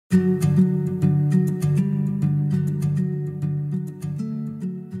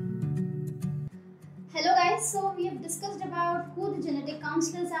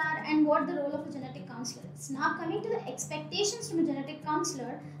what the role of a genetic counselor is. Now coming to the expectations from a genetic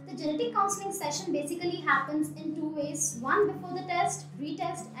counselor, the genetic counseling session basically happens in two ways, one before the test,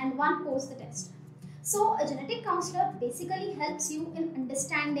 pre-test, and one post the test. So a genetic counselor basically helps you in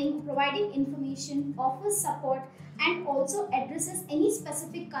understanding, providing information, offers support, and also addresses any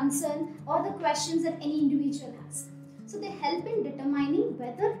specific concern or the questions that any individual has. So they help in determining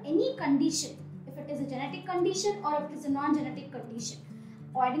whether any condition, if it is a genetic condition or if it is a non-genetic condition.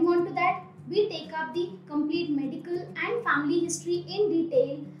 Adding on to that, we take up the complete medical and family history in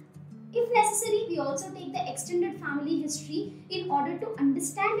detail. If necessary, we also take the extended family history in order to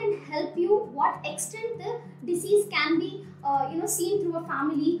understand and help you what extent the disease can be seen through a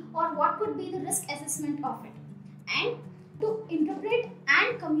family, or what could be the risk assessment of it, and to interpret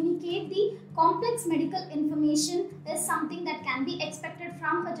and communicate the complex medical information is something that can be expected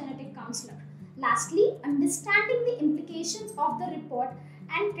from a genetic counselor. Lastly, understanding the implications of the report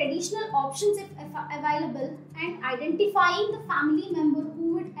and traditional options if available, and identifying the family member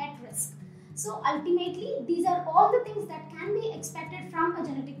who would at risk. So ultimately, these are all the things that can be expected from a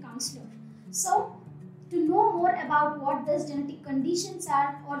genetic counselor. So to know more about what these genetic conditions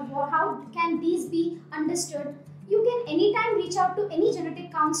are or how can these be understood, you can anytime reach out to any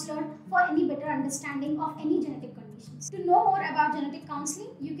genetic counselor for any better understanding of any genetic conditions. To know more about genetic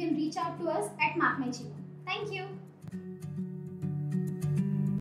counseling, you can reach out to us at Mapmygenome. Thank you.